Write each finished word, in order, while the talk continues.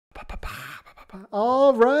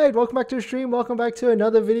All right, welcome back to the stream. Welcome back to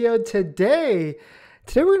another video. Today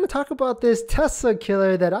we're going to talk about this Tesla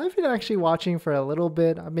killer that I've been actually watching for a little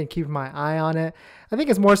bit. I've been keeping my eye on it. I think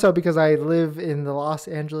it's more so because I live in the Los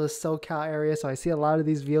Angeles, SoCal area, so I see a lot of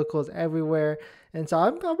these vehicles everywhere. And so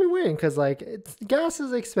I've been waiting because gas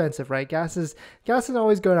is expensive, right? Gas is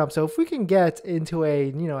always going up. So if we can get into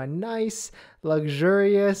a nice,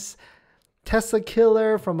 luxurious Tesla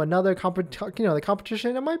killer from another the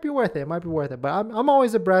competition, it might be worth it. But I'm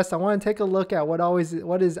always abreast. I want to take a look at what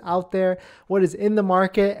is out there, what is in the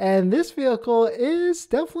market, and this vehicle is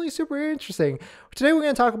definitely super interesting. Today we're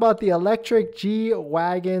going to talk about the electric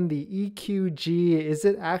G-Wagon, the EQG. Is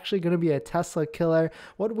it actually going to be a Tesla killer?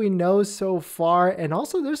 What do we know so far? And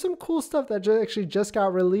also there's some cool stuff that actually just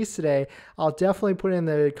got released today. I'll definitely put it in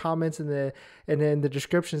the comments and in the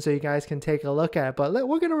description so you guys can take a look at it. But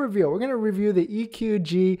we're going to review it. We're going to review the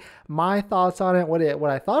EQG, my thoughts on it, what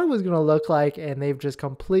I thought it was going to look like, and they've just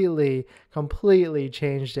completely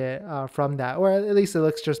changed it from that, or at least it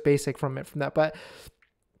looks just basic from that. But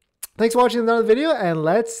thanks for watching another video, and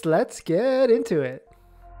let's get into it.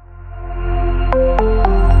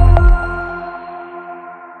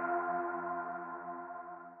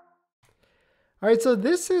 All right, so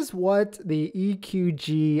this is what the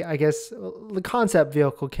EQG, I guess, the concept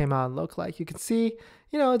vehicle came out and looked like. You can see,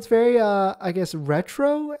 it's very, I guess,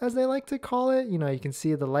 retro, as they like to call it. You can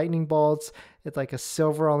see the lightning bolts. It's like a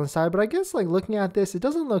silver on the side, but I guess looking at this, it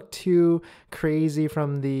doesn't look too crazy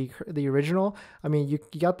from the original. I mean, you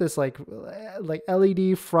got this like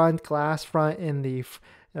LED front, glass front in the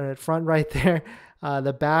front right there.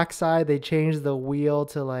 The back side, they changed the wheel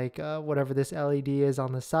to whatever this LED is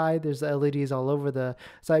on the side. There's LEDs all over the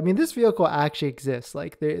side. I mean, this vehicle actually exists.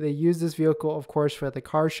 They use this vehicle, of course, for the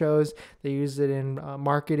car shows. They use it in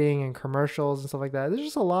marketing and commercials and stuff like that. There's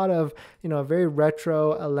just a lot of, very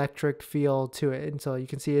retro electric feel to it. And so you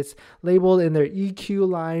can see it's labeled in their EQ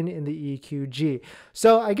line in the EQG.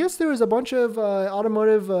 So I guess there was a bunch of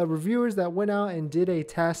automotive reviewers that went out and did a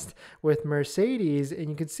test with Mercedes, and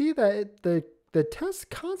you can see that the test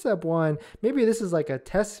concept one, maybe this is like a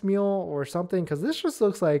test mule or something, because this just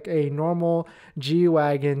looks like a normal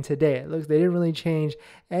G-Wagon today. They didn't really change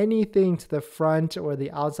anything to the front or the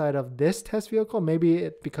outside of this test vehicle. Maybe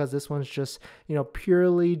because this one's just,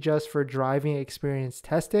 purely just for driving experience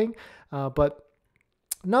testing. But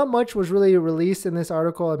not much was really released in this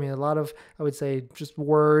article. I mean, a lot of, I would say, just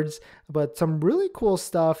words, but some really cool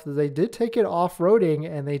stuff. They did take it off-roading,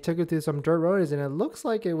 and they took it through some dirt roads, and it looks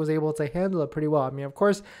like it was able to handle it pretty well. I mean, of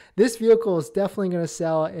course, this vehicle is definitely going to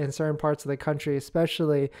sell in certain parts of the country,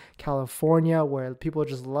 especially California, where people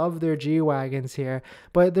just love their G-Wagons here.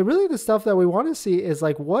 But the stuff that we want to see is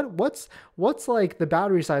what's the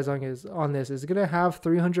battery size on this. Is it going to have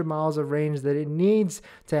 300 miles of range that it needs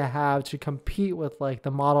to have to compete with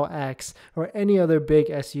the Model X or any other big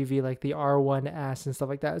SUV like the R1S and stuff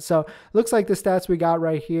like that. So looks like the stats we got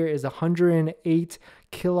right here is 108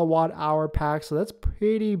 kilowatt hour pack, so that's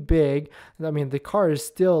pretty big. I mean, the car is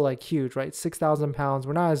still huge, right? 6,000 pounds.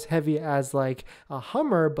 We're not as heavy as a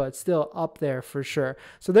Hummer, but still up there for sure.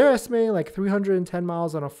 So they're estimating 310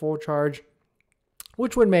 miles on a full charge,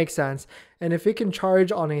 which would make sense. And if it can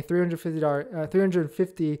charge on a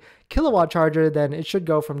 $350 kilowatt charger, then it should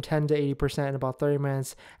go from 10 to 80% in about 30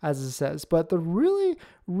 minutes, as it says. But the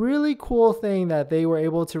really cool thing that they were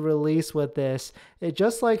able to release with this, it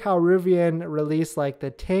just like how Rivian released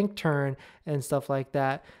the tank turn and stuff like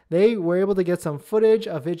that, they were able to get some footage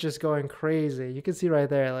of it just going crazy. You can see right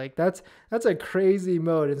there, that's a crazy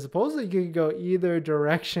mode, and supposedly you can go either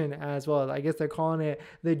direction as well. I guess they're calling it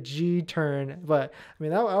the G turn, but I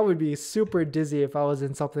mean, I would be super dizzy if I was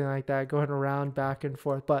in something like that, going around back and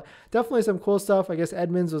forth. But definitely some cool stuff. I guess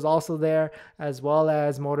Edmunds was also there, as well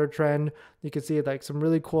as Motor Trend. You can see some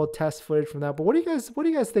really cool test footage from that. But what do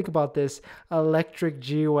you guys think about this electric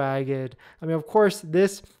G-Wagon? I mean, of course,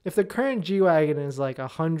 if the current G-Wagon is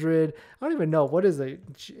 100, I don't even know, what is a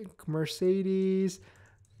Mercedes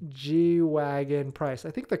G-Wagon price?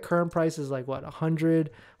 I think the current price is 100,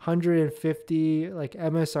 150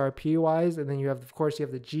 MSRP wise, and then you have, of course, you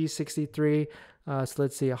have the G63. So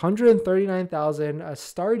let's see, 139,000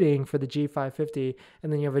 starting for the G550,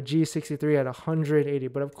 and then you have a G63 at 180.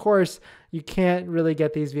 But of course, you can't really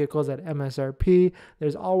get these vehicles at MSRP.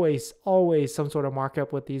 There's always some sort of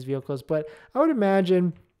markup with these vehicles. But I would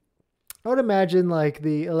imagine I would imagine like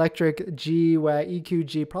the electric G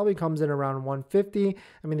EQG probably comes in around 150.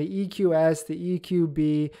 I mean, the EQS, the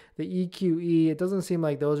EQB, the EQE, it doesn't seem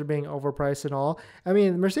like those are being overpriced at all. I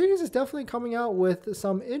mean, Mercedes is definitely coming out with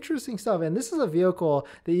some interesting stuff. And this is a vehicle,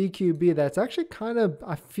 the EQB, that's actually kind of,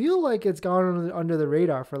 I feel like it's gone under the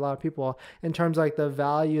radar for a lot of people in terms of like the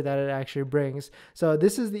value that it actually brings. So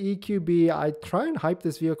this is the EQB. I try and hype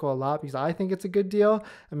this vehicle a lot because I think it's a good deal.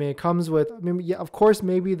 I mean, it comes with, I mean, yeah, of course,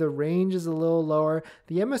 maybe the range is a little lower.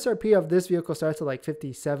 The MSRP of this vehicle starts at like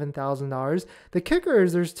 $57,000. The kicker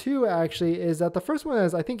is there's two actually, is that the first one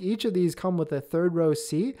is I think each of these come with a third row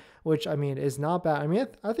seat, which I mean is not bad. I mean,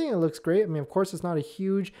 I think it looks great. I mean, of course, it's not a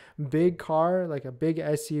huge, big car, like a big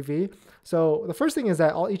SUV. So the first thing is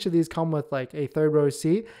that each of these come with like a third row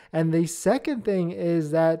seat. And the second thing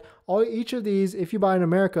is that each of these, if you buy in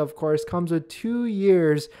America, of course, comes with 2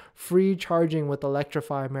 years free charging with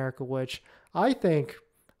Electrify America, which I think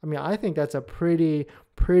that's a pretty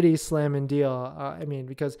slamming deal. I mean,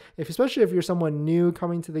 because especially if you're someone new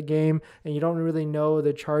coming to the game and you don't really know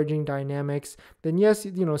the charging dynamics, then yes,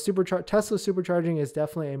 you know, Tesla supercharging is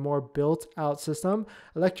definitely a more built out system.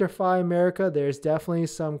 Electrify America, there's definitely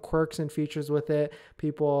some quirks and features with it.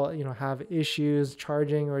 People, you know, have issues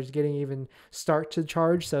charging or just getting even start to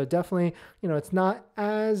charge. So definitely, you know, it's not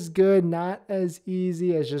as good, not as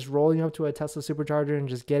easy as just rolling up to a Tesla supercharger and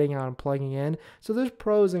just getting out and plugging in. So there's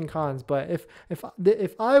pros and cons, but if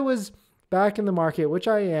I was back in the market, which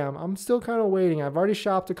I am, I'm still kind of waiting. I've already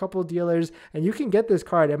shopped a couple of dealers, and you can get this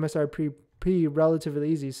car at MSRP relatively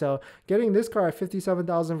easy. So getting this car at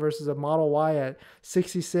 $57,000 versus a Model Y at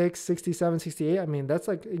 66, 67, 68, I mean, that's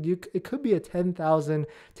like, it could be a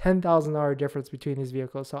 $10,000 difference between these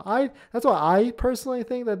vehicles. So that's why I personally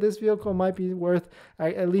think that this vehicle might be worth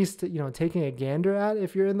at least, you know, taking a gander at.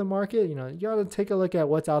 If you're in the market, you know, you got to take a look at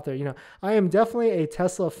what's out there. You know, I am definitely a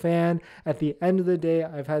Tesla fan. At the end of the day,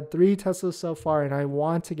 I've had 3 Teslas so far, and I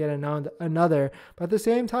want to get another, but at the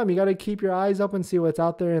same time, you got to keep your eyes open, see what's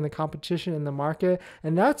out there in the competition in the market.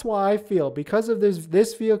 And that's why I feel, because of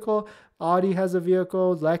this vehicle, Audi has a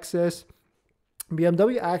vehicle, Lexus,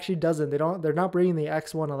 BMW actually doesn't. They're not bringing the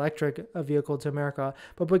X1 electric vehicle to America,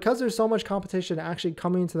 but because there's so much competition actually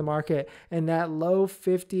coming into the market in that low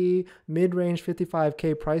 50, mid-range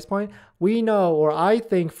 55K price point, we know, or I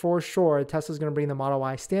think for sure, Tesla's going to bring the Model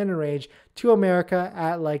Y standard range to America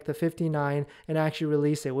at like the 59 and actually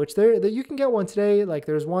release it, which you can get one today. Like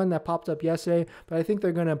there's one that popped up yesterday, but I think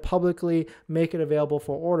they're going to publicly make it available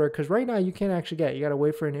for order, because right now you can't actually get it. You got to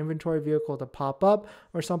wait for an inventory vehicle to pop up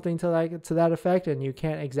or something to that effect, and you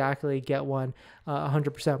can't exactly get one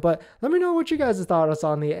 100%. But let me know what you guys' thoughts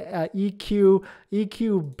on the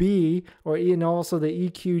EQB, or also the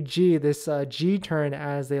EQG, this G-turn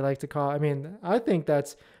as they like to call it. I mean, I think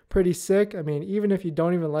that's pretty sick. I mean, even if you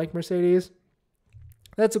don't even like Mercedes,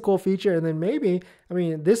 that's a cool feature. And then maybe, I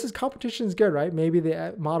mean, competition is good, right? Maybe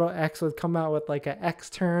the Model X would come out with like an X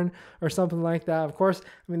turn or something like that. Of course,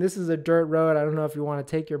 I mean, this is a dirt road. I don't know if you want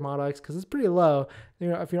to take your Model X because it's pretty low. You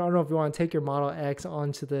know, if you don't know if you want to take your Model X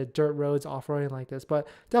onto the dirt roads off-roading like this, but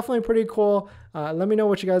definitely pretty cool. Let me know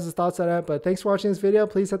what you guys' thoughts on it. But thanks for watching this video.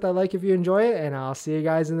 Please hit that like if you enjoy it, and I'll see you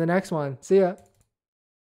guys in the next one. See ya.